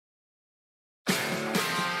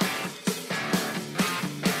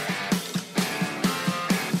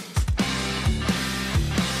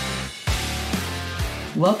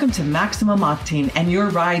Welcome to Maximum Octane and your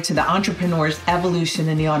ride to the entrepreneur's evolution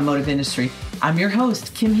in the automotive industry. I'm your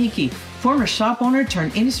host, Kim Hickey, former shop owner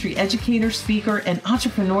turned industry educator, speaker, and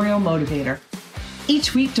entrepreneurial motivator.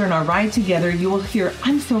 Each week during our ride together, you will hear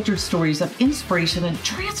unfiltered stories of inspiration and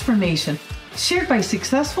transformation shared by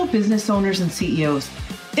successful business owners and CEOs.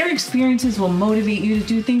 Their experiences will motivate you to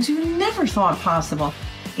do things you never thought possible,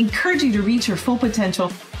 encourage you to reach your full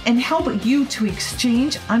potential, and help you to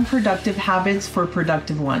exchange unproductive habits for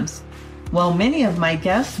productive ones. While many of my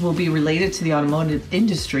guests will be related to the automotive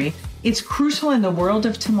industry, it's crucial in the world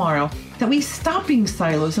of tomorrow that we stop being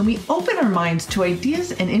silos and we open our minds to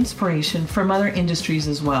ideas and inspiration from other industries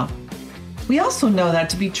as well. We also know that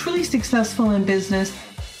to be truly successful in business,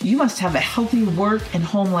 you must have a healthy work and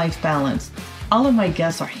home life balance. All of my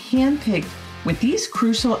guests are handpicked with these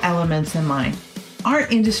crucial elements in mind. Our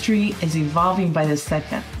industry is evolving by the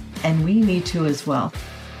second, and we need to as well.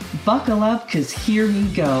 Buckle up, because here we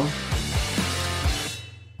go.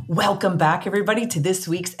 Welcome back, everybody, to this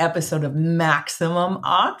week's episode of Maximum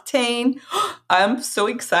Octane. I'm so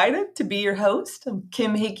excited to be your host. I'm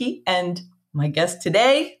Kim Hickey, and my guest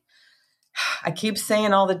today, I keep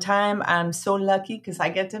saying all the time, I'm so lucky because I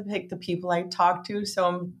get to pick the people I talk to, so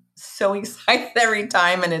I'm so excited every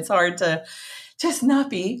time, and it's hard to just not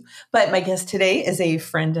be. But my guest today is a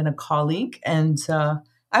friend and a colleague, and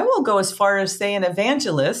I will go as far as say an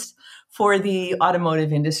evangelist for the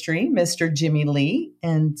automotive industry, Mr. Jimmy Lee.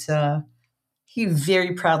 And he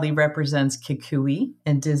very proudly represents Kukui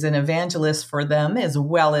and is an evangelist for them as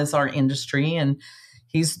well as our industry. And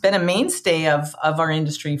he's been a mainstay of our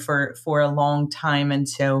industry for a long time. And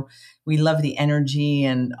so we love the energy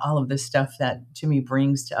and all of the stuff that Jimmy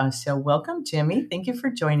brings to us. So welcome, Jimmy. Thank you for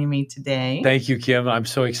joining me today. Thank you, Kim. I'm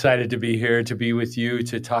so excited to be here, to be with you,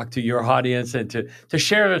 to talk to your audience, and to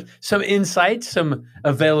share some insights, some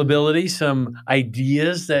availability, some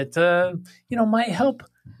ideas that might help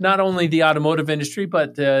not only the automotive industry,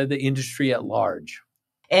 but the industry at large.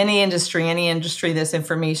 Any industry this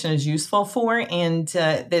information is useful for. And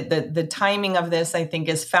the timing of this, I think,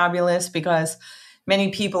 is fabulous because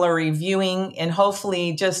many people are reviewing and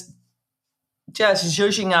hopefully just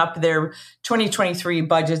zhuzhing up their 2023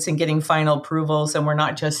 budgets and getting final approvals. And we're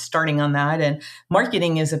not just starting on that. And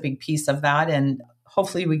marketing is a big piece of that. And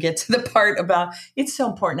hopefully we get to the part about it's so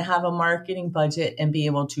important to have a marketing budget and be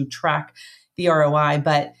able to track the ROI.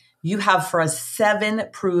 But you have for us 7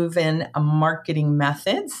 proven marketing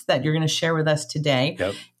methods that you're going to share with us today.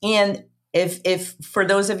 Yep. And if for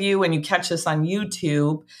those of you, when you catch this on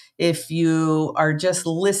YouTube, if you are just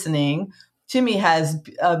listening, Jimmy has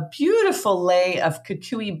a beautiful lay of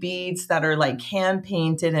kukui beads that are like hand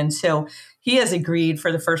painted. And so he has agreed for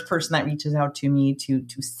the first person that reaches out to me to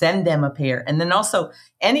send them a pair. And then also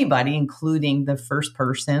anybody, including the first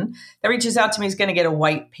person that reaches out to me, is going to get a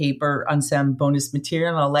white paper on some bonus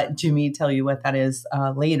material. And I'll let Jimmy tell you what that is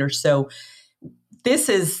later. So this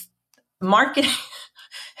is marketing.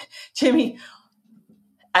 Jimmy,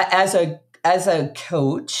 as a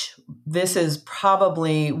coach, this is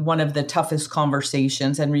probably one of the toughest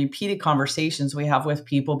conversations and repeated conversations we have with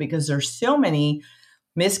people because there's so many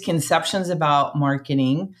misconceptions about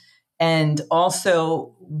marketing. And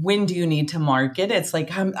also, when do you need to market? It's like,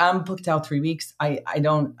 I'm booked out 3 weeks. I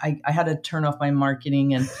had to turn off my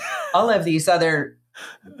marketing and all of these other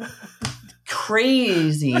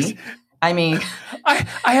crazy. I mean, I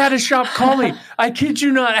had a shop call me. I kid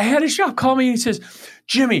you not. I had a shop call me and he says,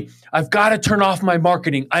 Jimmy, I've got to turn off my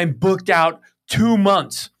marketing. I'm booked out 2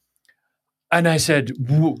 months. And I said,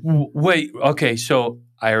 wait, okay, so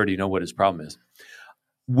I already know what his problem is.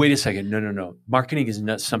 Wait a second. No. Marketing is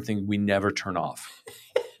not something we never turn off.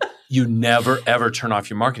 You never, ever turn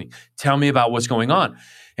off your marketing. Tell me about what's going on.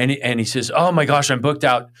 And he says, oh my gosh, I'm booked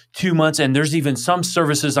out 2 months. And there's even some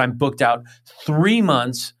services I'm booked out 3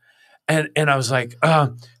 months. And I was like,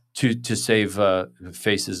 to save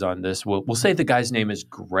faces on this, we'll say the guy's name is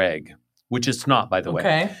Greg, which it's not, by the way.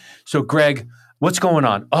 Okay. So Greg, what's going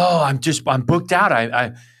on? Oh, I'm booked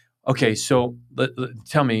out. Okay. So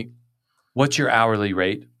tell me, what's your hourly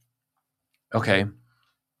rate? Okay.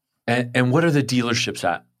 And what are the dealerships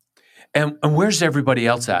at? And where's everybody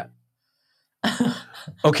else at?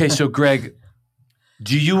 Okay. So Greg,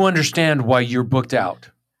 do you understand why you're booked out?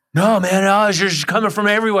 No, man, it's just coming from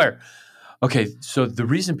everywhere. Okay, so the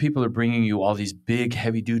reason people are bringing you all these big,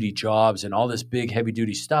 heavy-duty jobs and all this big,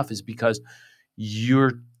 heavy-duty stuff is because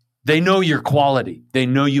they know your quality. They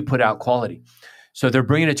know you put out quality. So they're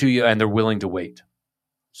bringing it to you, and they're willing to wait.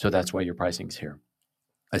 So that's why your pricing's here.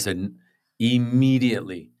 I said,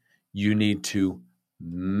 immediately, you need to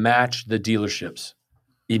match the dealerships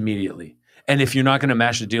immediately. And if you're not going to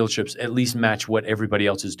match the dealerships, at least match what everybody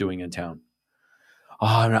else is doing in town. Oh,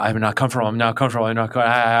 I'm not comfortable.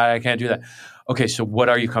 I can't do that. Okay, so what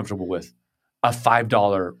are you comfortable with? A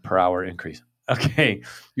 $5 per hour increase. Okay,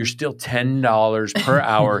 you're still $10 per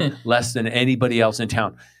hour less than anybody else in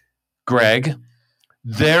town. Greg,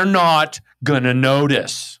 they're not going to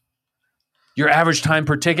notice. Your average time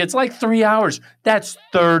per ticket's like 3 hours. That's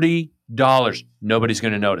 $30. Nobody's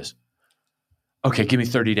going to notice. Okay, give me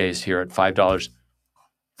 30 days here at $5.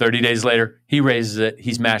 30 days later, he raises it.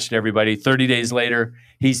 He's matched everybody. 30 days later,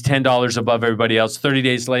 he's $10 above everybody else. 30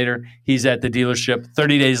 days later, he's at the dealership.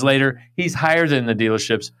 30 days later, he's higher than the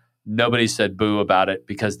dealerships. Nobody said boo about it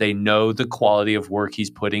because they know the quality of work he's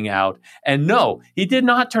putting out. And no, he did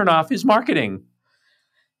not turn off his marketing.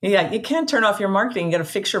 Yeah, you can't turn off your marketing. You got to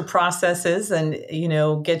fix your processes and,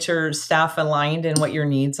 get your staff aligned in what your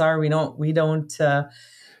needs are. We don't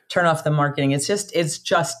turn off the marketing. It's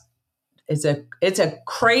a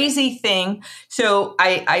crazy thing. So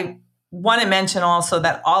I want to mention also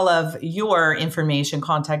that all of your information,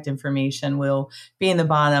 contact information, will be in the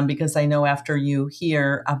bottom, because I know after you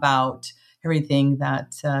hear about everything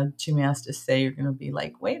that Jimmy has to say, you're going to be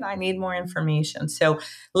like, wait, I need more information. So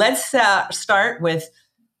let's start with,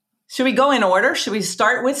 should we go in order? Should we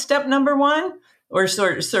start with step number 1? Or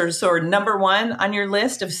sort of number 1 on your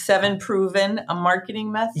list of 7 proven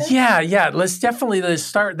marketing methods? Yeah. Let's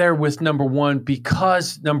start there with number 1,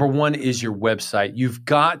 because number 1 is your website. You've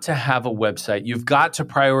got to have a website. You've got to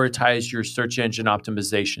prioritize your search engine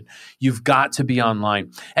optimization. You've got to be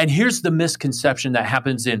online. And here's the misconception that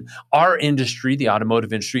happens in our industry, the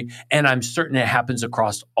automotive industry, and I'm certain it happens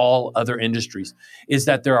across all other industries, is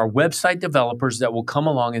that there are website developers that will come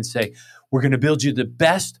along and say, we're going to build you the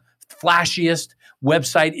best, flashiest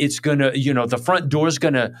website. It's going to, the front door is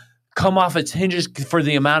going to come off its hinges for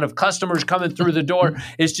the amount of customers coming through the door.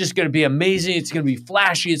 It's just going to be amazing. It's going to be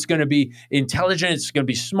flashy. It's going to be intelligent. It's going to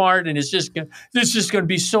be smart. And it's just going to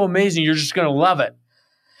be so amazing. You're just going to love it.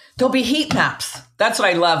 There'll be heat maps. That's what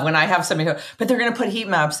I love when I have somebody go, but they're going to put heat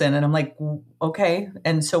maps in. And I'm like, okay.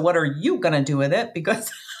 And so what are you going to do with it?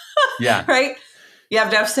 Because, yeah, right? You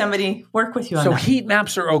have to have somebody work with you on that. So heat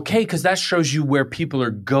maps are okay because that shows you where people are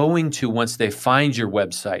going to once they find your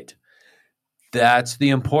website. That's the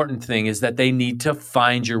important thing, is that they need to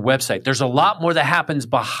find your website. There's a lot more that happens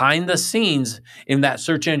behind the scenes in that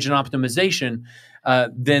search engine optimization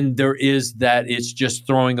than there is that it's just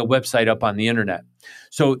throwing a website up on the internet.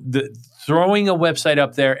 So throwing a website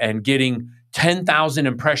up there and getting 10,000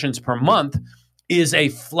 impressions per month is a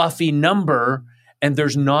fluffy number. And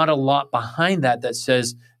there's not a lot behind that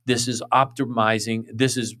says this is optimizing,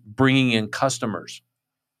 this is bringing in customers.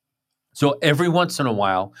 So every once in a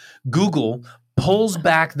while, Google pulls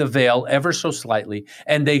back the veil ever so slightly,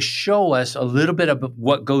 and they show us a little bit of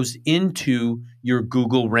what goes into your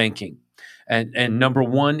Google ranking. And number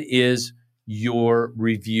 1 is your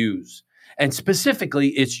reviews. And specifically,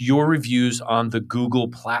 it's your reviews on the Google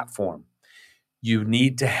platform. You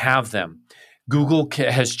need to have them. Google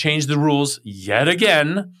has changed the rules yet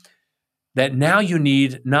again, that now you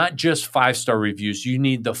need not just 5-star reviews, you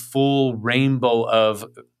need the full rainbow of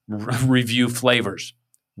review flavors.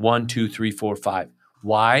 1, 2, 3, 4, 5.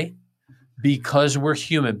 Why? Because we're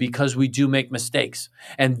human, because we do make mistakes.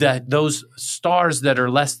 And that those stars that are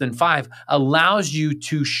less than 5 allows you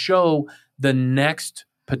to show the next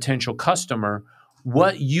potential customer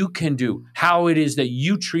what you can do, how it is that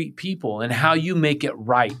you treat people, and how you make it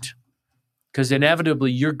right. Because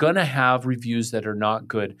inevitably, you're going to have reviews that are not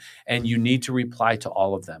good, and you need to reply to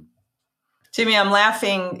all of them. Jimmy, I'm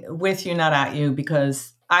laughing with you, not at you,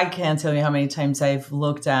 because I can't tell you how many times I've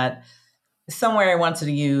looked at somewhere I wanted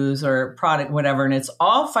to use or product, whatever, and it's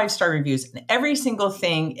all 5-star reviews. And every single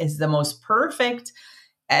thing is the most perfect.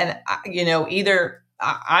 And, either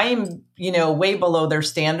I'm, way below their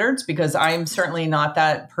standards, because I'm certainly not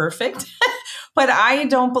that perfect. But I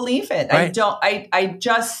don't believe it. Right. I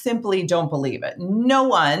just simply don't believe it. No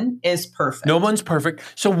one is perfect. No one's perfect.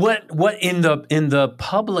 So what in the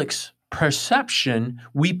public's perception,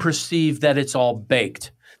 we perceive that it's all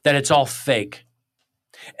baked, that it's all fake.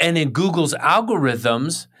 And in Google's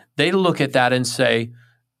algorithms, they look at that and say,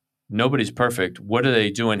 nobody's perfect. What are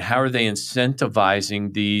they doing? How are they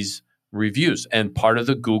incentivizing these reviews? And part of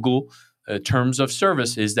the Google terms of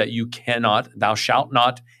service is that thou shalt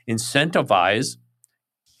not incentivize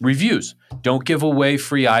reviews. Don't give away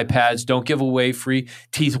free iPads. Don't give away free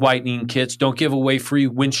teeth whitening kits. Don't give away free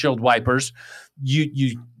windshield wipers.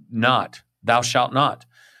 Thou shalt not.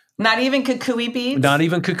 Not even Kukui beads? Not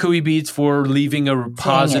even Kukui beads for leaving a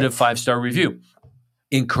positive 5-star review.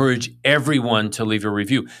 encourage everyone to leave a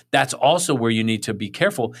review. That's also where you need to be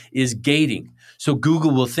careful is gating. So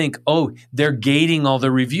Google will think, oh, they're gating all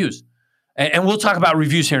the reviews. And we'll talk about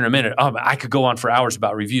reviews here in a minute. I could go on for hours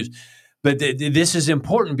about reviews. But this is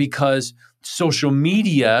important because social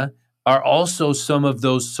media are also some of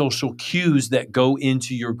those social cues that go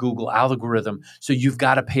into your Google algorithm. So you've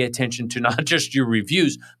got to pay attention to not just your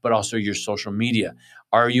reviews, but also your social media.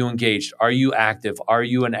 Are you engaged? Are you active? Are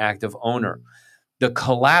you an active owner? The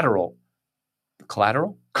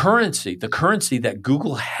currency that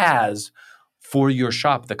Google has for your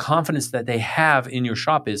shop, the confidence that they have in your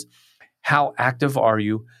shop is how active are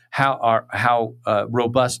you? How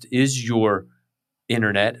robust is your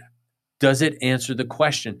internet? Does it answer the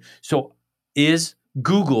question? So is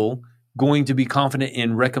Google going to be confident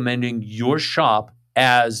in recommending your shop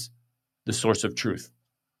as the source of truth?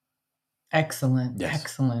 Excellent. Yes.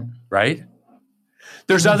 Excellent. Right?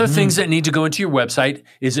 There's other things that need to go into your website.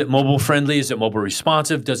 Is it mobile friendly? Is it mobile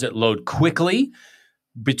responsive? Does it load quickly?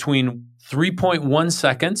 Between 3.1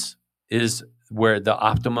 seconds is where the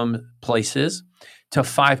optimum place is to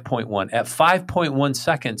 5.1. At 5.1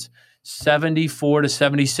 seconds, 74 to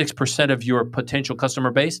 76% of your potential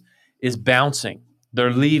customer base is bouncing.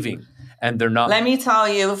 They're leaving and they're not. Let me tell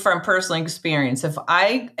you from personal experience, if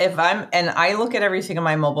I look at everything on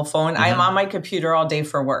my mobile phone, I'm on my computer all day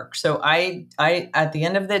for work. So I at the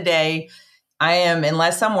end of the day,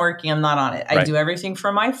 unless I'm working, I'm not on it. I Right. do everything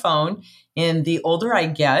from my phone. And the older I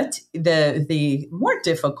get, the more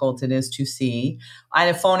difficult it is to see on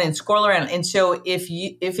a phone and scroll around. And so if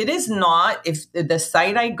the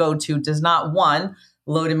site I go to does not, one,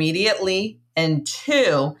 load immediately, and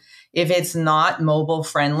two, if it's not mobile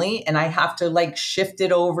friendly and I have to shift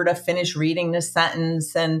it over to finish reading the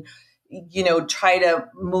sentence and, try to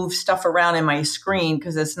move stuff around in my screen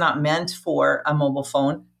because it's not meant for a mobile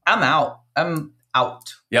phone, I'm out.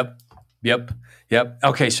 Yep.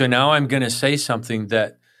 Okay, so now I'm going to say something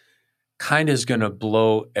that kind of is going to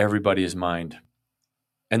blow everybody's mind.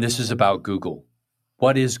 And this is about Google.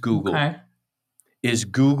 What is Google? Okay. Is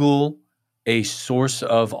Google a source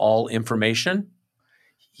of all information?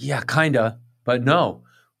 Yeah, kind of, but no.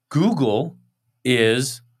 Google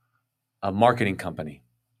is a marketing company.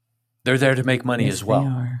 They're there to make money as well. They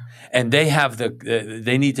are. And they have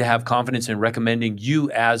they need to have confidence in recommending you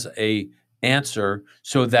as a answer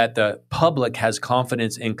so that the public has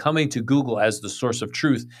confidence in coming to Google as the source of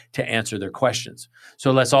truth to answer their questions.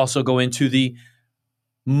 So let's also go into the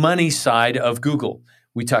money side of Google.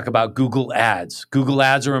 We talk about Google Ads. Google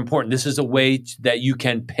Ads are important. This is a way that you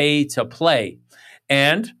can pay to play.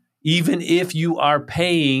 And even if you are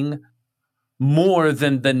paying more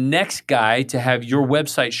than the next guy to have your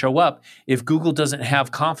website show up, if Google doesn't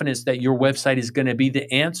have confidence that your website is going to be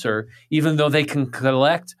the answer, even though they can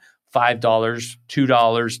collect $5, $2,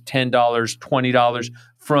 $10, $20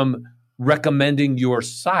 from recommending your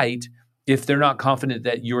site, if they're not confident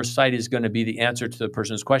that your site is going to be the answer to the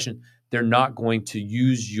person's question, they're not going to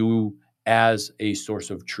use you as a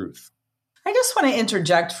source of truth. I just want to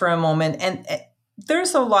interject for a moment. And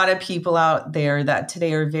there's a lot of people out there that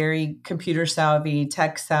today are very computer savvy,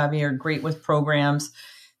 tech savvy, are great with programs.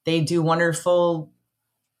 They do wonderful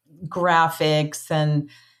graphics and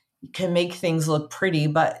can make things look pretty.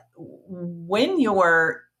 But when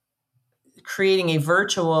you're creating a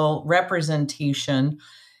virtual representation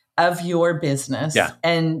of your business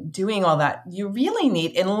and doing all that, you really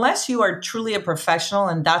need, unless you are truly a professional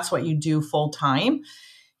and that's what you do full time,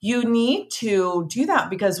 you need to do that.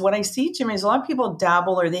 Because what I see, Jimmy, is a lot of people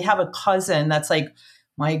dabble, or they have a cousin that's like,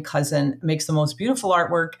 my cousin makes the most beautiful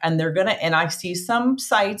artwork, and and I see some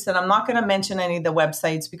sites, and I'm not going to mention any of the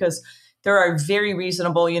websites because there are very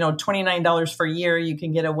reasonable, $29 for a year, you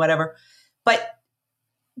can get a whatever, but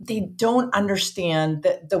they don't understand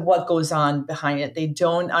the what goes on behind it. They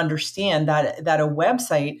don't understand that a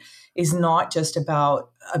website is not just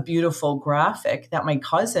about a beautiful graphic that my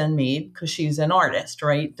cousin made because she's an artist,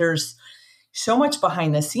 right? There's so much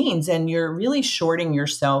behind the scenes, and you're really shorting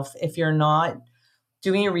yourself if you're not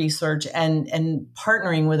doing your research and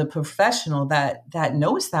partnering with a professional that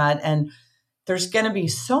knows that. And there's going to be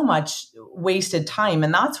so much wasted time.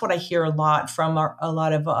 And that's what I hear a lot from a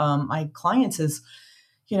lot of my clients is,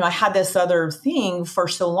 I had this other thing for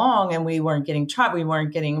so long and we weren't getting we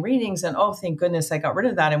weren't getting readings, and oh, thank goodness I got rid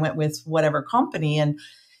of that and went with whatever company. And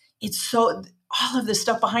it's so, all of this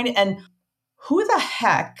stuff behind it. And who the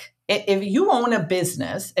heck, if you own a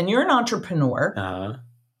business and you're an entrepreneur,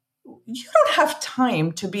 you don't have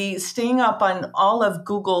time to be staying up on all of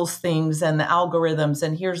Google's things and the algorithms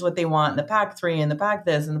and here's what they want, and the pack 3 and the pack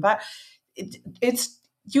this and the pack.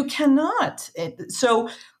 You cannot. So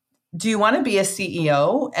do you want to be a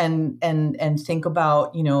CEO and think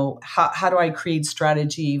about, how do I create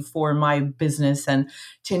strategy for my business and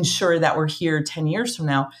to ensure that we're here 10 years from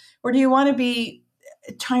now? Or do you want to be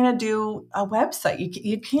trying to do a website?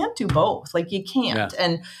 You can't do both. Like you can't. Yeah.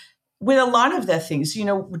 And with a lot of the things,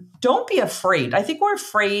 don't be afraid. I think we're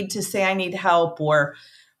afraid to say I need help or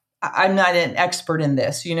I'm not an expert in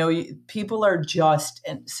this. People are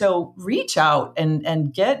and so reach out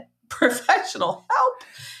and get professional help.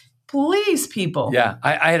 Please, people. Yeah.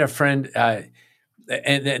 I had a friend,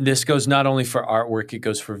 and this goes not only for artwork, it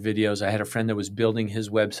goes for videos. I had a friend that was building his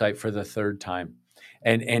website for the third time.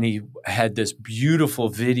 And he had this beautiful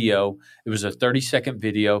video. It was a 30-second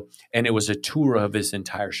video, and it was a tour of his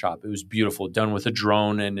entire shop. It was beautiful, done with a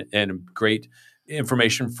drone and great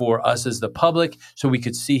information for us as the public, so we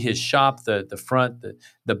could see his shop, the front,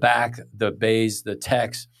 the back, the bays, the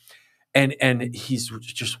text. And he's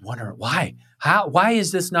just wondering why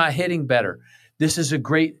is this not hitting better? This is a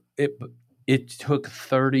great. It took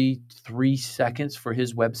 33 seconds for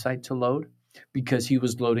his website to load because he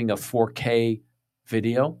was loading a 4K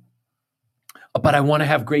video. But I want to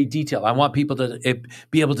have great detail. I want people to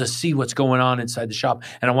be able to see what's going on inside the shop,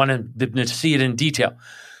 and I want them to see it in detail.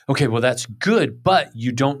 Okay, well, that's good, but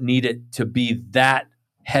you don't need it to be that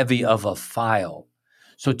heavy of a file.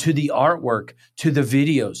 So to the artwork, to the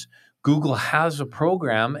videos, Google has a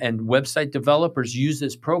program, and website developers use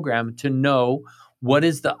this program to know what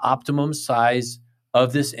is the optimum size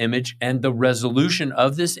of this image and the resolution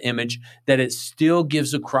of this image that it still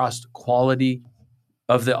gives across the quality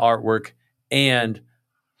of the artwork and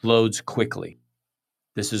loads quickly.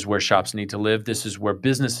 This is where shops need to live. This is where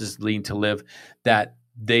businesses need to live, that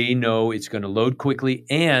they know it's going to load quickly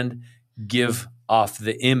and give off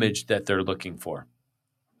the image that they're looking for.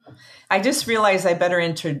 I just realized I better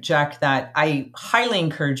interject that I highly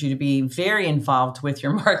encourage you to be very involved with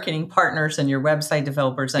your marketing partners and your website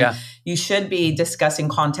developers. And you should be discussing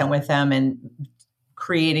content with them and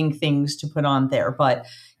creating things to put on there. But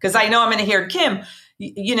because I know I'm going to hear, Kim,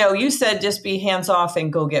 you said just be hands off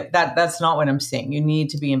and go get that. That's not what I'm saying. You need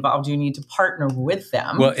to be involved. You need to partner with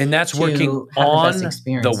them. Well, and that's working on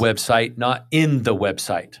the website, not in the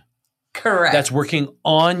website. Correct. That's working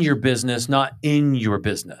on your business, not in your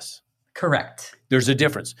business. Correct. There's a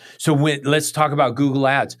difference. So let's talk about Google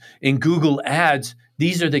Ads. In Google Ads,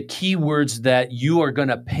 these are the keywords that you are going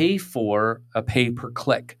to pay for a pay per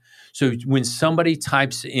click. So when somebody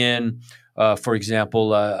types in, for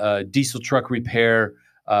example, diesel truck repair,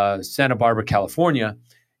 Santa Barbara, California,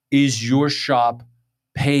 is your shop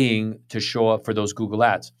paying to show up for those Google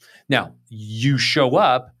Ads? Now, you show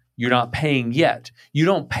up, you're not paying yet. You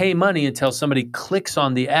don't pay money until somebody clicks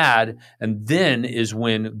on the ad, and then is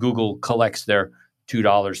when Google collects their $2,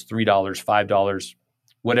 $3, $5,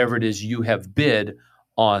 whatever it is you have bid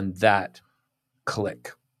on that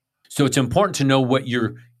click. So it's important to know what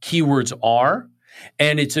your keywords are,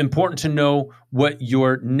 and it's important to know what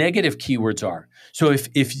your negative keywords are. So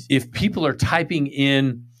if people are typing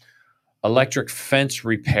in electric fence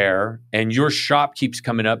repair and your shop keeps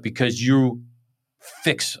coming up because you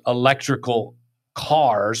fix electrical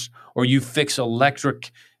cars or you fix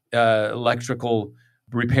electrical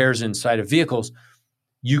repairs inside of vehicles,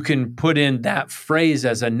 you can put in that phrase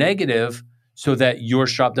as a negative so that your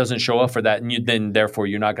shop doesn't show up for that, and then therefore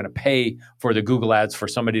you're not going to pay for the Google Ads for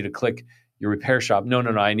somebody to click your repair shop. No,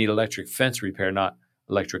 I need electric fence repair, not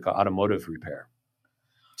electric automotive repair.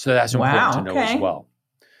 So that's important to know as well.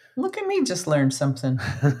 Look at me, just learned something.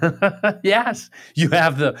 Yes. You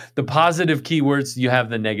have the positive keywords, you have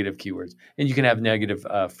the negative keywords, and you can have negative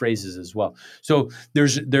phrases as well. So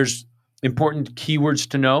there's important keywords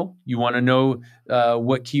to know. You want to know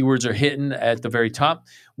what keywords are hitting at the very top,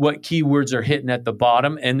 what keywords are hitting at the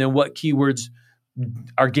bottom, and then what keywords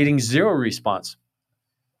are getting zero response.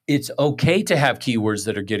 It's okay to have keywords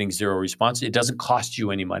that are getting zero response. It doesn't cost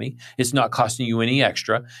you any money. It's not costing you any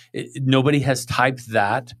extra. Nobody has typed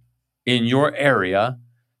that in your area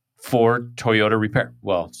for Toyota repair.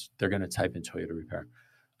 Well, they're going to type in Toyota repair.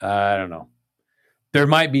 I don't know. There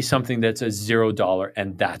might be something that's a $0,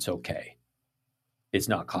 and that's okay. It's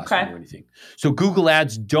not costing you anything. So Google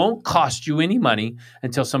Ads don't cost you any money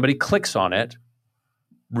until somebody clicks on it.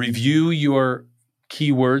 Review your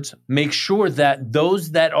keywords. Make sure that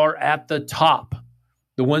those that are at the top,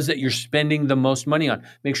 the ones that you're spending the most money on,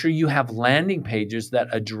 make sure you have landing pages that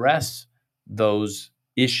address those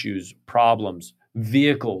issues, problems,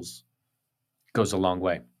 vehicles. Goes a long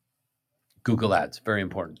way. Google Ads, very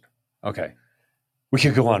important. Okay. We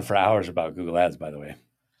could go on for hours about Google Ads, by the way.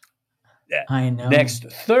 I know. Next,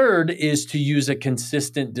 third is to use a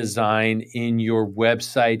consistent design in your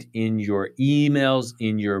website, in your emails,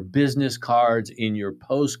 in your business cards, in your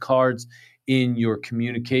postcards, in your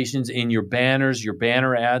communications, in your banners, your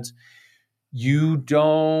banner ads. You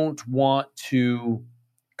don't want to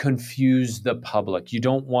confuse the public. You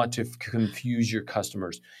don't want to confuse your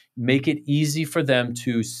customers. Make it easy for them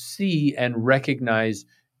to see and recognize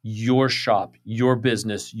your shop, your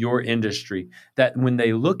business, your industry, that when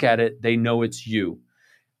they look at it, they know it's you.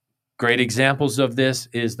 Great examples of this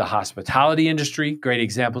is the hospitality industry. Great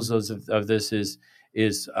examples of this is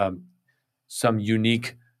some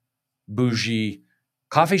unique bougie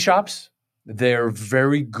coffee shops. They're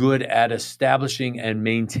very good at establishing and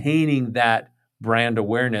maintaining that brand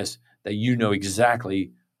awareness that you know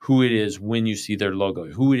exactly who it is when you see their logo,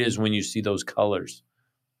 who it is when you see those colors.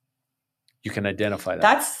 You can identify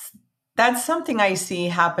that. That's something I see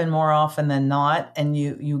happen more often than not. And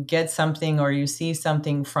you get something or you see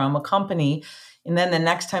something from a company, and then the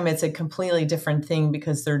next time it's a completely different thing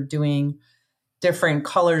because they're doing different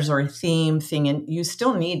colors or a theme thing. And you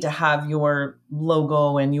still need to have your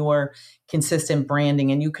logo and your consistent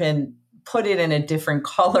branding, and you can put it in a different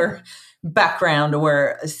color background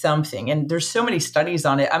or something. And there's so many studies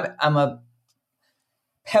on it. I'm a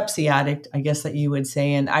Pepsi addict, I guess that you would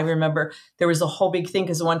say. And I remember there was a whole big thing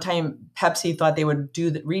because one time Pepsi thought they would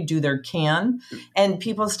redo their can, and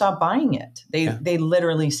people stopped buying it. They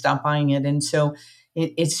literally stopped buying it. And so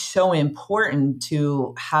it's so important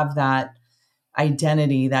to have that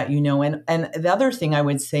identity that you know. And the other thing I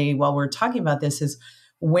would say while we're talking about this is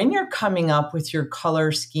when you're coming up with your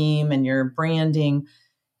color scheme and your branding,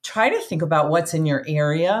 try to think about what's in your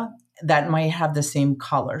area that might have the same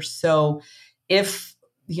color. So if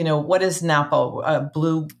what is Napa?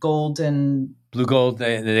 Blue, gold, and... Blue, gold,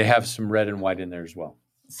 they have some red and white in there as well.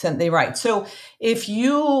 Right. So if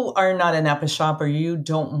you are not a Napa shop or you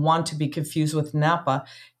don't want to be confused with Napa,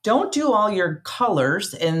 don't do all your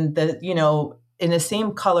colors in the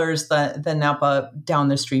same colors the Napa down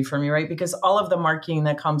the street from you, right? Because all of the marketing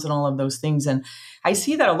that comes in all of those things. And I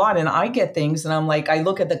see that a lot, and I get things and I'm like, I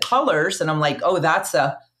look at the colors and I'm like, oh, that's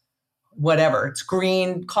a whatever. It's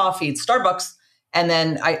green coffee, it's Starbucks. And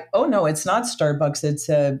then no, it's not Starbucks.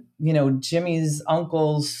 It's Jimmy's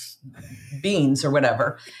uncle's beans or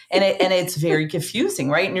whatever. And it's very confusing,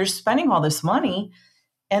 right? And you're spending all this money,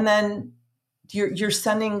 and then you're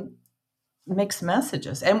sending mixed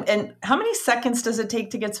messages. And how many seconds does it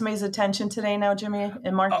take to get somebody's attention today now, Jimmy,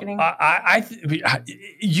 in marketing?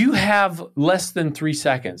 You have less than 3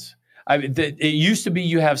 seconds. It used to be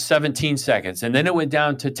you have 17 seconds, and then it went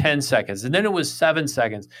down to 10 seconds, and then it was 7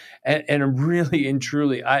 seconds. And really and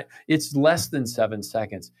truly, it's less than 7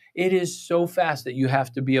 seconds. It is so fast that you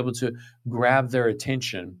have to be able to grab their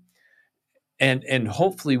attention. And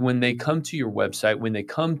hopefully when they come to your website, when they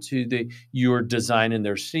come to your design and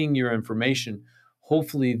they're seeing your information,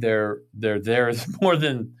 hopefully they're there more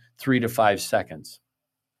than 3 to 5 seconds.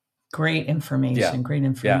 Great information. Great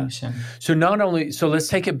information. Yeah. So let's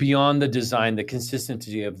take it beyond the design. The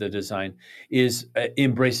consistency of the design is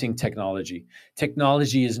embracing technology.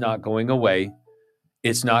 Technology is not going away.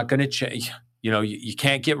 It's not going to change. You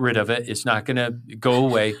can't get rid of it. It's not going to go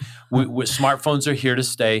away. Smartphones are here to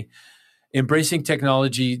stay. Embracing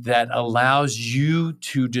technology that allows you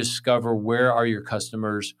to discover where are your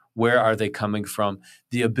customers, where are they coming from,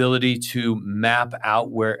 the ability to map out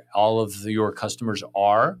where all of your customers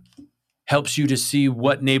are, helps you to see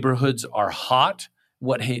what neighborhoods are hot,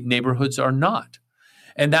 what neighborhoods are not.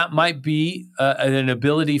 And that might be an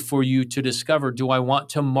ability for you to discover, do I want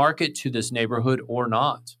to market to this neighborhood or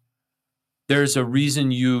not? There's a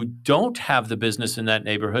reason you don't have the business in that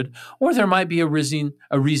neighborhood, or there might be a reason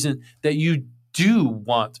that you do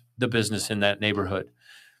want the business in that neighborhood.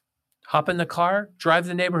 Hop in the car, drive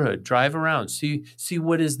the neighborhood, drive around, see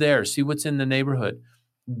what is there, see what's in the neighborhood.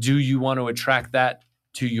 Do you want to attract that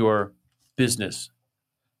to your business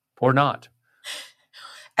or not?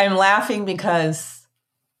 I'm laughing because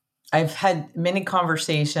I've had many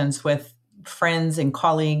conversations with friends and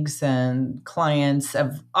colleagues and clients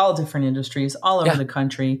of all different industries all over the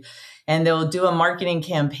country, and they'll do a marketing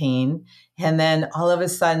campaign, and then all of a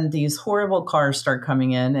sudden these horrible cars start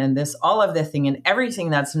coming in, and all of the thing and everything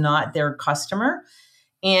that's not their customer,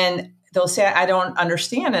 and they'll say, I don't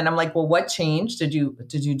understand. And I'm like, well, what changed? Did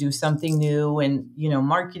you do something new in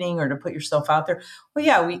marketing or to put yourself out there? Well,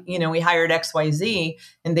 yeah, we hired XYZ,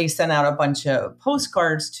 and they sent out a bunch of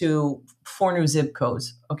postcards to 4 new zip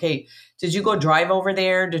codes. Okay, did you go drive over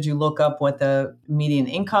there? Did you look up what the median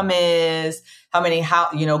income is? How many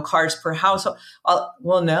cars per household?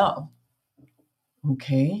 Well, no.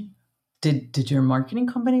 Okay, did your marketing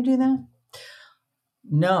company do that?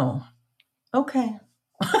 No. Okay.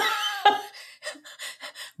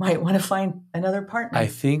 Might want to find another partner. I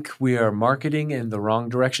think we are marketing in the wrong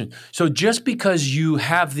direction. So just because you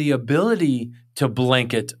have the ability to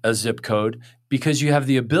blanket a zip code, because you have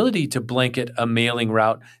the ability to blanket a mailing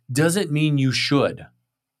route, doesn't mean you should.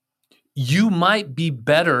 You might be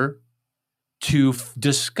better to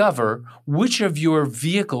discover which of your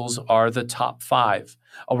vehicles are the top 5.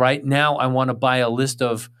 All right, now I want to buy a list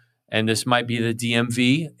of, and this might be the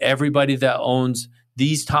DMV, everybody that owns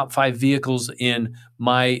these top 5 vehicles in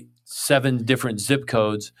my 7 different zip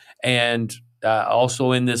codes. And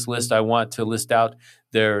also in this list, I want to list out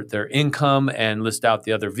their income and list out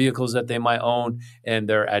the other vehicles that they might own and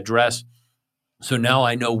their address. So now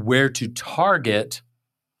I know where to target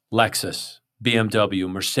Lexus, BMW,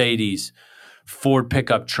 Mercedes, Ford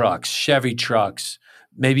pickup trucks, Chevy trucks.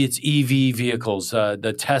 Maybe it's EV vehicles,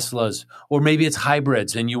 the Teslas, or maybe it's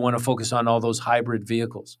hybrids and you want to focus on all those hybrid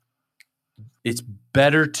vehicles. It's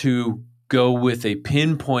better to go with a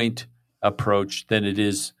pinpoint approach than it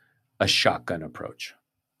is a shotgun approach.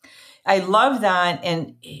 I love that.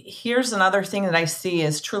 And here's another thing that I see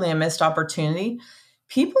is truly a missed opportunity.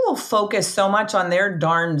 People will focus so much on their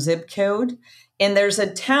darn zip code, and there's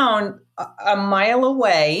a town a mile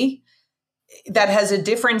away that has a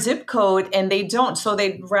different zip code, and they don't. So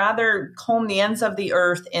they'd rather comb the ends of the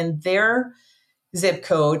earth in their zip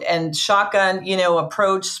code and shotgun,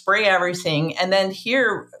 approach, spray everything. And then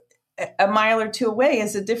here, a mile or 2 away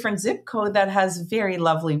is a different zip code that has very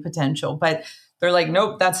lovely potential. But they're like,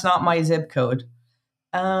 nope, that's not my zip code.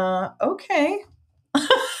 Okay.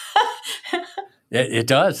 It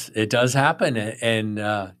does. It does happen.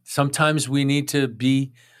 And sometimes we need to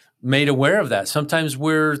be made aware of that. Sometimes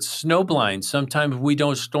we're snowblind. Sometimes we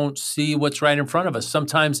don't see what's right in front of us.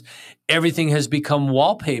 Sometimes everything has become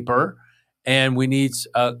wallpaper and we need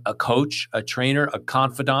a coach, a trainer, a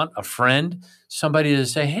confidant, a friend, somebody to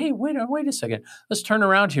say, hey, wait a second. Let's turn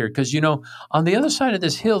around here. Because, on the other side of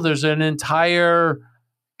this hill, there's an entire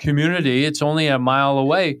community. It's only a mile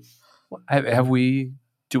away.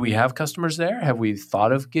 Do we have customers there? Have we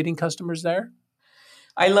thought of getting customers there?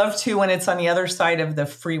 I love too when it's on the other side of the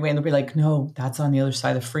freeway and they'll be like, no, that's on the other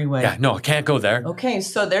side of the freeway. Yeah, no, I can't go there. Okay,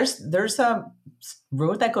 so there's a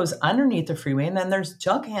road that goes underneath the freeway and then there's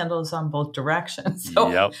jug handles on both directions. So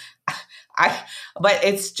yep. But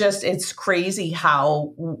it's crazy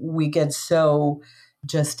how we get so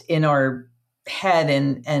just in our head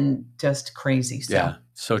and just crazy. So. Yeah,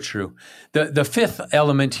 so true. The fifth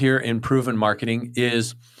element here in proven marketing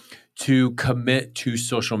is to commit to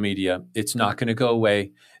social media. It's not going to go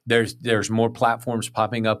away. There's more platforms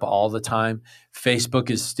popping up all the time. Facebook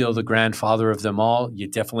is still the grandfather of them all. You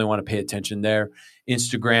definitely want to pay attention there.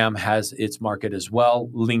 Instagram has its market as well.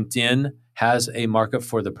 LinkedIn has a market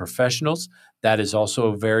for the professionals. That is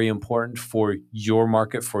also very important for your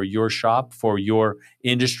market, for your shop, for your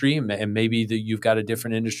industry. And maybe you've got a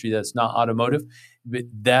different industry that's not automotive. But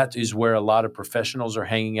that is where a lot of professionals are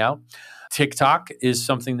hanging out. TikTok is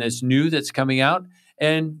something that's new that's coming out.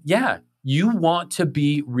 And yeah, you want to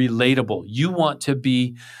be relatable. You want to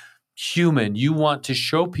be human. You want to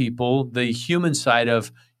show people the human side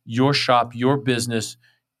of your shop, your business,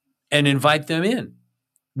 and invite them in.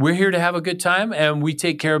 We're here to have a good time, and we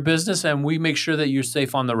take care of business, and we make sure that you're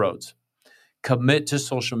safe on the roads. Commit to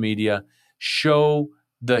social media. Show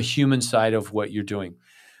the human side of what you're doing.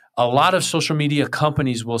 A lot of social media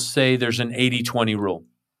companies will say there's an 80-20 rule.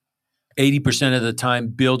 80% of the time,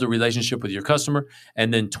 build a relationship with your customer,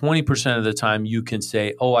 and then 20% of the time, you can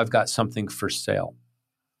say, oh, I've got something for sale.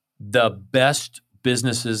 The best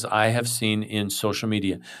businesses I have seen in social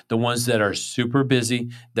media, the ones that are super busy,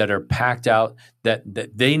 that are packed out, that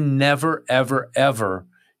they never, ever, ever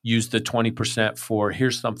use the 20% for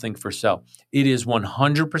here's something for sale. It is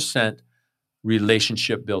 100%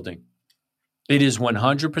 relationship building. It is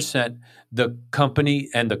 100% the company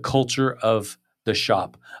and the culture of the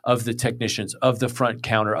shop, of the technicians, of the front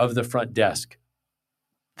counter, of the front desk.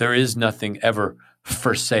 There is nothing ever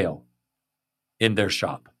for sale in their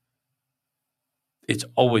shop. It's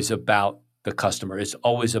always about the customer. It's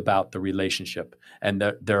always about the relationship. And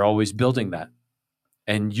they're always building that.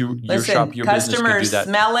 And your shop, your business can do that. Customers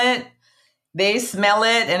smell it. They smell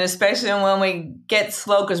it. And especially when we get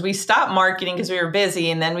slow, because we stop marketing because we were busy,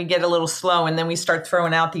 and then we get a little slow, and then we start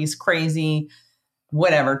throwing out these crazy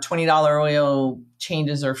whatever, $20 oil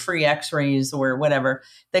changes or free x-rays or whatever.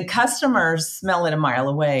 The customers smell it a mile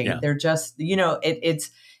away. Yeah. They're just, it's,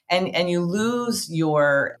 and you lose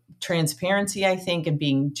your transparency, I think, and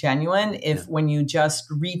being genuine when you just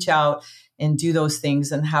reach out and do those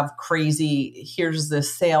things and have crazy, here's the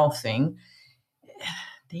sale thing.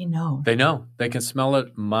 They know. They know. They can smell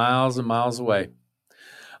it miles and miles away.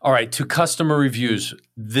 All right, to customer reviews.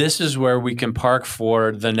 This is where we can park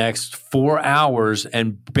for the next 4 hours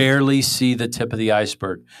and barely see the tip of the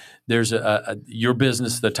iceberg. There's your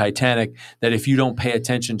business, the Titanic, that if you don't pay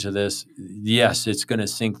attention to this, yes, it's going to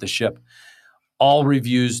sink the ship. All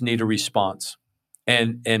reviews need a response.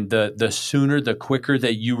 And the sooner, the quicker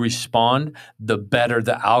that you respond, the better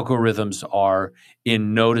the algorithms are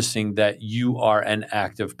in noticing that you are an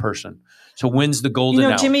active person. So when's the golden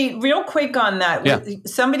hour? Jimmy, real quick on that. Yeah.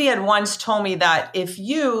 Somebody had once told me that if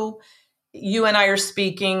you and I are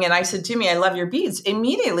speaking and I said, Jimmy, I love your beads,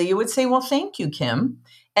 immediately you would say, well, thank you, Kim.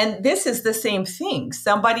 And this is the same thing.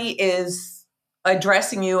 Somebody is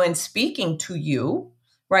addressing you and speaking to you,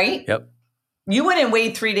 right? Yep. You wouldn't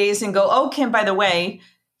wait 3 days and go, oh, Kim, by the way,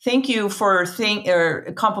 thank you for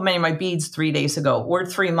complimenting my beads 3 days ago or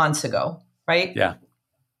 3 months ago, right? Yeah.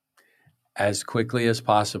 As quickly as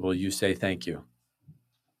possible, you say thank you.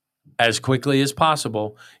 As quickly as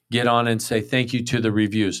possible, get on and say thank you to the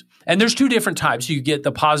reviews. And there's 2 different types. You get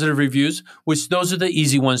the positive reviews, which those are the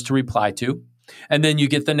easy ones to reply to. And then you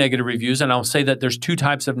get the negative reviews. And I'll say that there's 2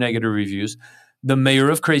 types of negative reviews: the mayor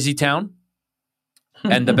of Crazy Town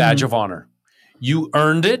and the badge of honor. You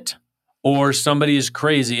earned it, or somebody is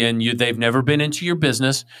crazy and they've never been into your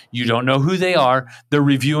business. You don't know who they are. They're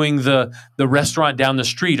reviewing the restaurant down the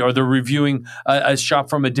street, or they're reviewing a shop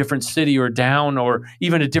from a different city or down, or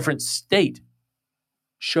even a different state.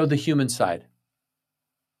 Show the human side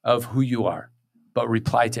of who you are, but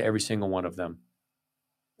reply to every single one of them.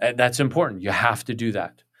 And that's important. You have to do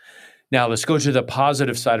that. Now, let's go to the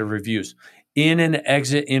positive side of reviews. In an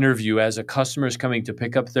exit interview, as a customer is coming to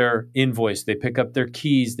pick up their invoice, they pick up their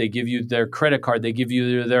keys, they give you their credit card, they give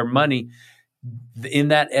you their money. In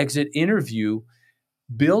that exit interview,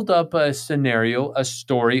 build up a scenario, a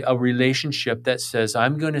story, a relationship that says,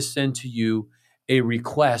 I'm going to send to you a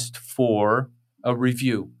request for a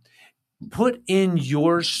review. Put in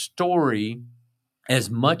your story as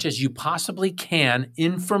much as you possibly can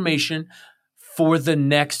information for the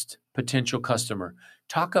next potential customer.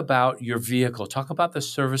 Talk about your vehicle. Talk about the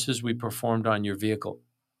services we performed on your vehicle.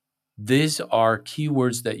 These are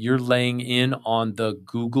keywords that you're laying in on the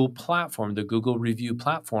Google platform, the Google review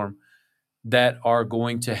platform, that are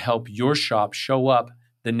going to help your shop show up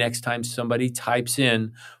the next time somebody types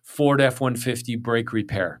in Ford F-150 brake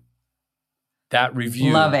repair. That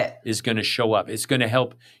review is going to show up. It's going to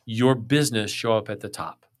help your business show up at the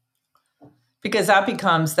top. Because that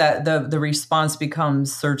becomes the response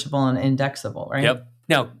becomes searchable and indexable, right? Yep.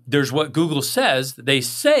 Now, there's what Google says. They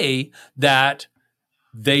say that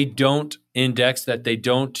they don't index, that they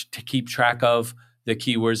don't keep track of the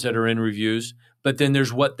keywords that are in reviews. But then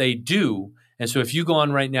there's what they do. And so if you go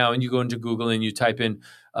on right now and you go into Google and you type in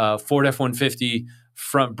Ford F-150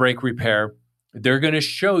 front brake repair, they're going to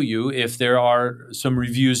show you if there are some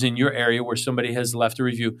reviews in your area where somebody has left a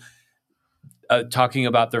review talking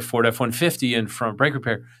about their Ford F-150 and front brake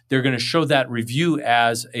repair. They're going to show that review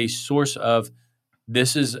as a source of,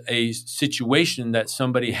 this is a situation that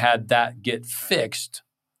somebody had that get fixed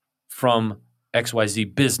from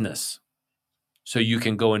XYZ business. So you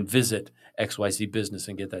can go and visit XYZ business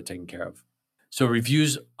and get that taken care of. So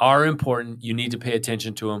reviews are important. You need to pay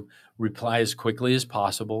attention to them. Reply as quickly as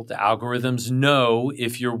possible. The algorithms know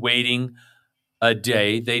if you're waiting a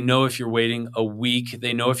day. They know if you're waiting a week.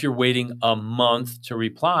 They know if you're waiting a month to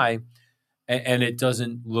reply. And it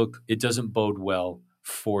doesn't bode well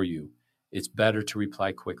for you. It's better to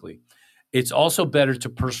reply quickly. It's also better to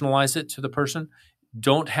personalize it to the person.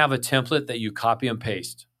 Don't have a template that you copy and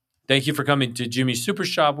paste. Thank you for coming to Jimmy's Super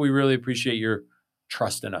Shop. We really appreciate your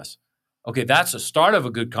trust in us. Okay, that's the start of a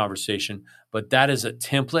good conversation, but that is a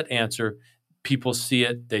template answer. People see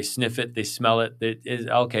it, they sniff it, they smell it.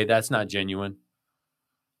 Okay, that's not genuine.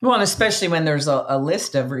 Well, and especially when there's a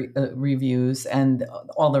list of reviews and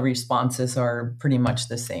all the responses are pretty much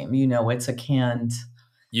the same. It's a canned.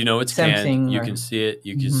 It's canned. You can see it.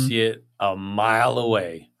 You can see it a mile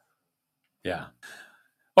away. Yeah.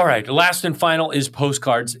 All right. Last and final is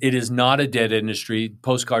postcards. It is not a dead industry.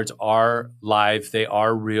 Postcards are live. They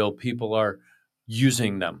are real. People are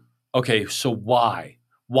using them. Okay. So why?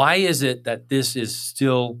 Why is it that this is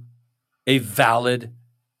still a valid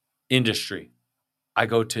industry? I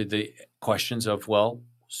go to the questions of,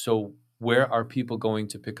 so where are people going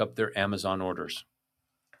to pick up their Amazon orders?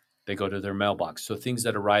 They go to their mailbox. So things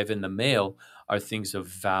that arrive in the mail are things of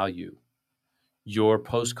value. Your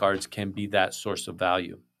postcards can be that source of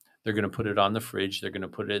value. They're going to put it on the fridge. They're going to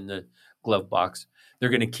put it in the glove box. They're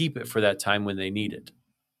going to keep it for that time when they need it.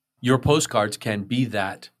 Your postcards can be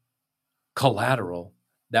that collateral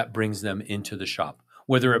that brings them into the shop.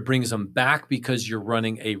 whether it brings them back because you're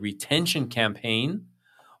running a retention campaign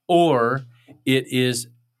or it is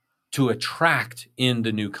to attract in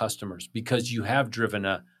the new customers because you have driven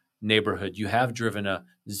a neighborhood, you have driven a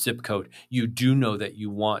zip code. You do know that you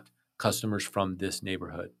want customers from this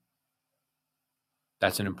neighborhood.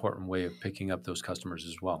 That's an important way of picking up those customers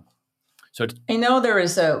as well. So I know there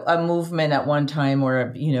was a movement at one time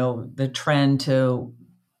where, the trend to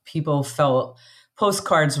people felt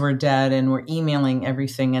postcards were dead and were emailing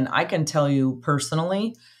everything. And I can tell you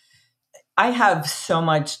personally, I have so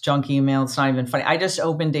much junk email. It's not even funny. I just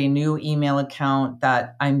opened a new email account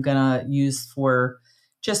that I'm going to use for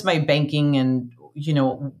just my banking and,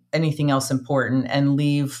 anything else important, and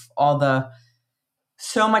leave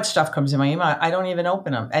so much stuff comes in my email. I don't even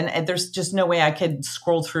open them. And there's just no way I could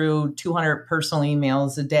scroll through 200 personal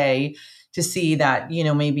emails a day to see that,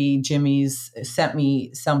 maybe Jimmy's sent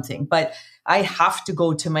me something. But I have to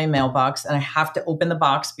go to my mailbox and I have to open the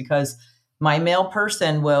box because my mail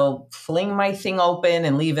person will fling my thing open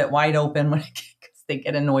and leave it wide open because they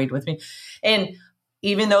get annoyed with me. And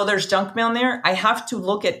even though there's junk mail in there, I have to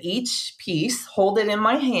look at each piece, hold it in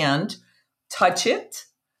my hand, touch it,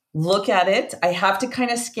 look at it. I have to kind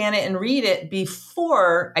of scan it and read it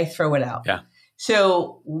before I throw it out. Yeah.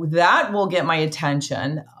 So that will get my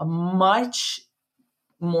attention much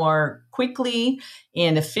more quickly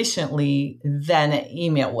and efficiently than an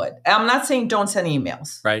email would. I'm not saying don't send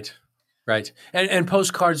emails. Right. And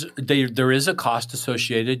postcards, there is a cost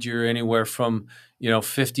associated. You're anywhere from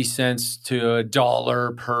 50 cents to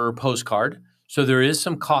 $1 per postcard. So there is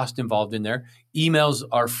some cost involved in there. Emails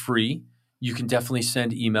are free. You can definitely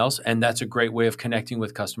send emails, and that's a great way of connecting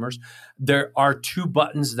with customers. There are 2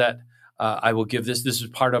 buttons that I will give this. This is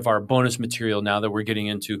part of our bonus material now that we're getting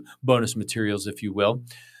into bonus materials, if you will,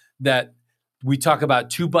 that we talk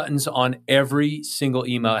about 2 buttons on every single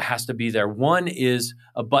email. It has to be there. One is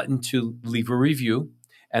a button to leave a review,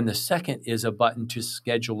 and the second is a button to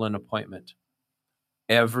schedule an appointment.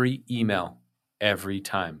 Every email, every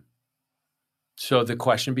time. So the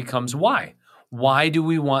question becomes why? Why do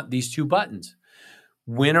we want these 2 buttons?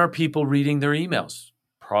 When are people reading their emails?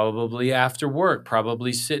 Probably after work,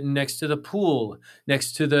 probably sitting next to the pool,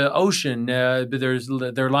 next to the ocean.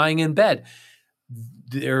 They're lying in bed.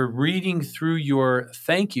 They're reading through your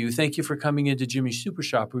thank you. Thank you for coming into Jimmy Super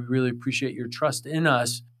Shop. We really appreciate your trust in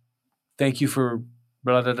us. Thank you for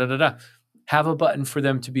blah, blah, blah, blah, blah. Have a button for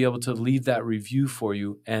them to be able to leave that review for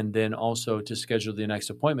you and then also to schedule the next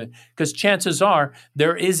appointment. Because chances are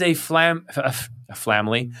there is a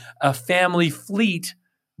family fleet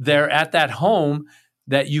there at that home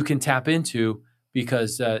that you can tap into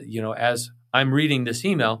because, as I'm reading this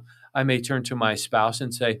email, I may turn to my spouse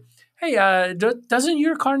and say, hey, doesn't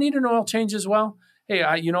your car need an oil change as well? Hey,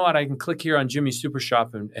 you know what? I can click here on Jimmy Super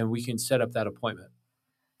Shop and we can set up that appointment.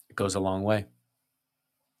 It goes a long way.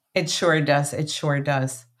 It sure does. It sure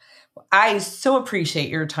does. I so appreciate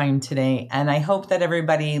your time today. And I hope that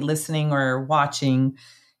everybody listening or watching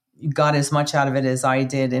got as much out of it as I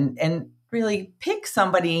did. And really pick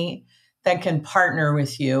somebody that can partner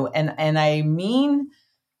with you. And I mean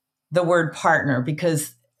the word partner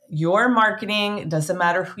because your marketing, doesn't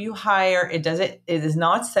matter who you hire. It is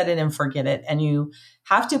not set it and forget it. And you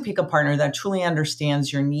have to pick a partner that truly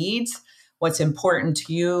understands your needs, what's important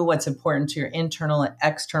to you, what's important to your internal and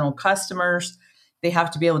external customers. They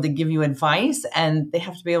have to be able to give you advice and they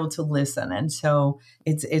have to be able to listen. And so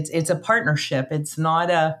it's a partnership. It's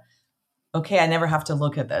not okay, I never have to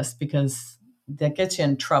look at this because that gets you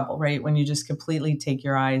in trouble, right? When you just completely take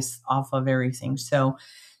your eyes off of everything. So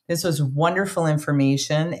this was wonderful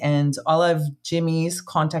information, and all of Jimmy's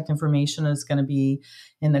contact information is going to be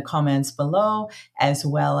in the comments below, as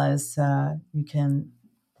well as you can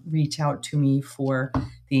reach out to me for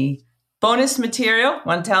the bonus material.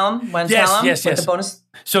 Want to tell them? Yes. The bonus.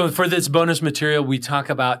 So for this bonus material, we talk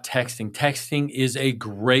about texting. Texting is a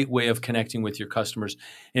great way of connecting with your customers.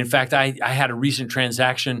 In fact, I had a recent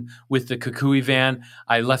transaction with the Kukui van.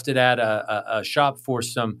 I left it at a shop for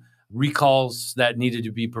some recalls that needed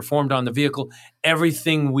to be performed on the vehicle.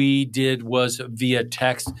 Everything we did was via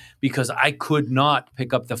text because I could not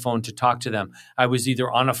pick up the phone to talk to them. I was either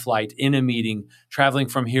on a flight, in a meeting, traveling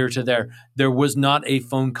from here to there. There was not a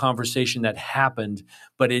phone conversation that happened,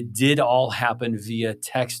 but it did all happen via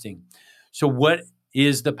texting. So what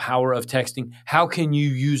is the power of texting? How can you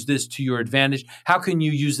use this to your advantage? How can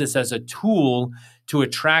you use this as a tool to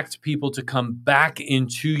attract people to come back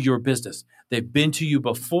into your business? They've been to you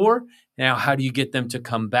before. Now, how do you get them to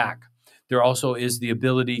come back? There also is the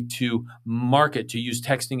ability to market, to use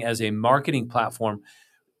texting as a marketing platform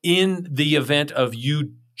in the event of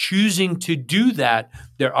you choosing to do that,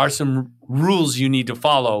 there are some rules you need to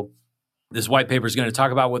follow. This white paper is going to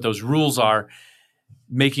talk about what those rules are,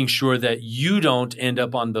 making sure that you don't end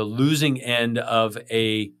up on the losing end of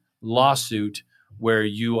a lawsuit where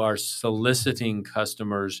you are soliciting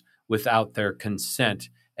customers without their consent.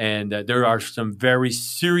 And there are some very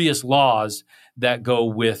serious laws that go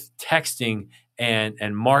with texting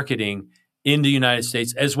and marketing in the United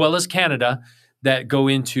States, as well as Canada, that go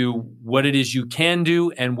into what it is you can do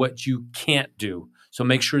and what you can't do. So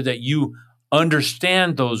make sure that you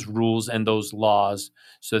understand those rules and those laws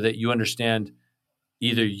so that you understand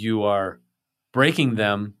either you are breaking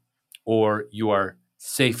them or you are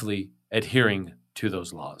safely adhering to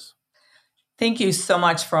those laws. Thank you so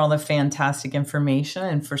much for all the fantastic information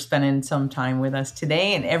and for spending some time with us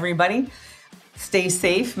today. And everybody, stay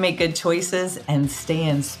safe, make good choices, and stay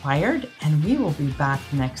inspired. And we will be back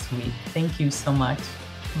next week. Thank you so much.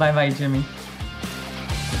 Bye-bye, Jimmy.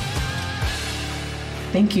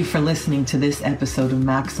 Thank you for listening to this episode of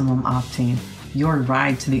Maximum Octane, your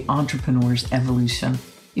ride to the entrepreneur's evolution.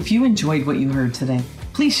 If you enjoyed what you heard today,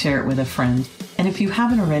 please share it with a friend. And if you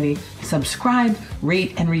haven't already, subscribe,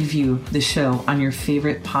 rate, and review the show on your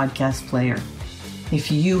favorite podcast player.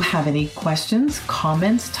 If you have any questions,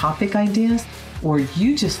 comments, topic ideas, or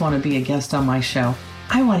you just want to be a guest on my show,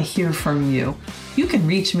 I want to hear from you. You can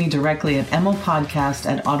reach me directly at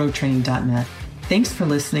mopodcast@autotraining.net. Thanks for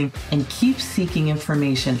listening and keep seeking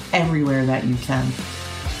information everywhere that you can.